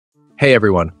Hey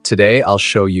everyone, today I'll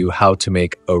show you how to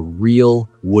make a real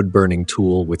wood burning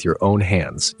tool with your own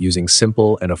hands using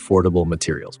simple and affordable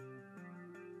materials.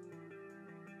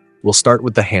 We'll start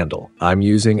with the handle. I'm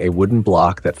using a wooden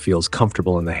block that feels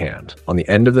comfortable in the hand. On the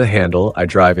end of the handle, I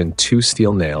drive in 2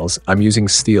 steel nails. I'm using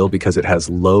steel because it has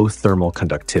low thermal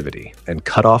conductivity, and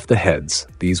cut off the heads.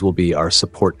 These will be our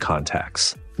support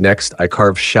contacts. Next, I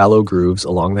carve shallow grooves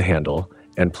along the handle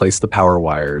and place the power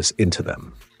wires into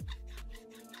them.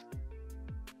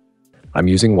 I'm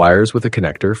using wires with a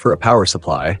connector for a power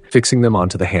supply, fixing them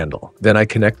onto the handle. Then I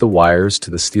connect the wires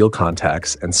to the steel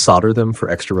contacts and solder them for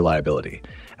extra reliability.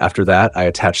 After that, I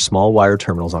attach small wire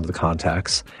terminals onto the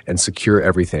contacts and secure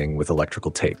everything with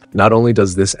electrical tape. Not only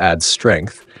does this add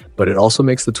strength, but it also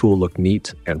makes the tool look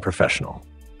neat and professional.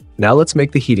 Now let's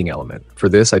make the heating element. For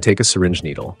this, I take a syringe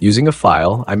needle. Using a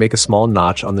file, I make a small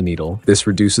notch on the needle. This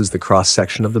reduces the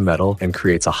cross-section of the metal and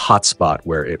creates a hot spot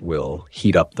where it will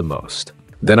heat up the most.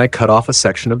 Then I cut off a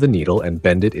section of the needle and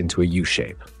bend it into a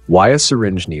U-shape. Why a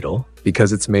syringe needle?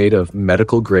 Because it's made of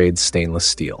medical-grade stainless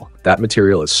steel. That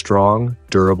material is strong,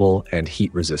 durable, and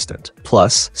heat-resistant.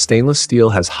 Plus, stainless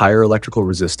steel has higher electrical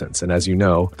resistance, and as you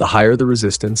know, the higher the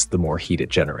resistance, the more heat it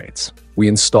generates. We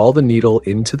install the needle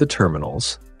into the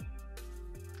terminals,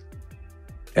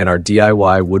 and our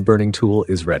DIY wood-burning tool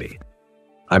is ready.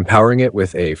 I'm powering it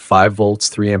with a 5 volts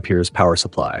 3 amperes power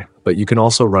supply, but you can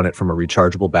also run it from a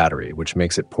rechargeable battery, which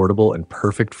makes it portable and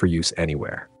perfect for use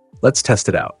anywhere. Let's test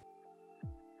it out.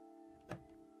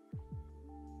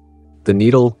 The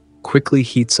needle quickly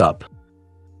heats up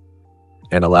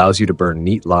and allows you to burn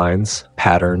neat lines,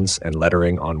 patterns, and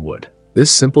lettering on wood.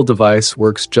 This simple device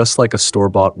works just like a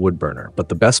store-bought wood burner, but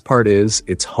the best part is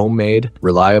it's homemade,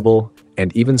 reliable,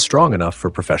 and even strong enough for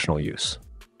professional use.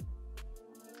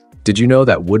 Did you know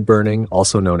that wood burning,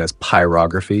 also known as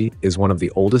pyrography, is one of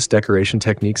the oldest decoration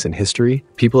techniques in history?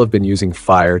 People have been using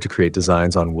fire to create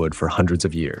designs on wood for hundreds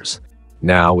of years.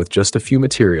 Now, with just a few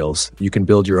materials, you can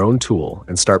build your own tool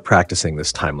and start practicing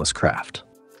this timeless craft.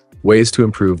 Ways to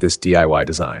improve this DIY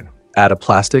design. Add a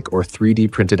plastic or 3D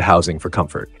printed housing for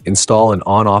comfort. Install an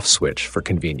on-off switch for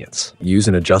convenience. Use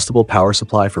an adjustable power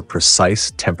supply for precise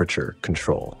temperature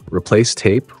control. Replace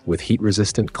tape with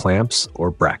heat-resistant clamps or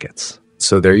brackets.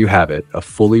 So there you have it, a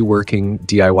fully working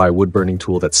DIY wood burning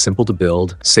tool that's simple to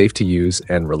build, safe to use,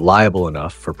 and reliable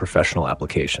enough for professional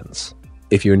applications.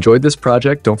 If you enjoyed this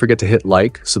project, don't forget to hit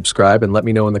like, subscribe, and let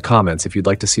me know in the comments if you'd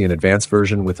like to see an advanced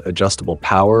version with adjustable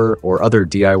power or other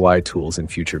DIY tools in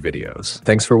future videos.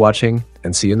 Thanks for watching,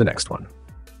 and see you in the next one.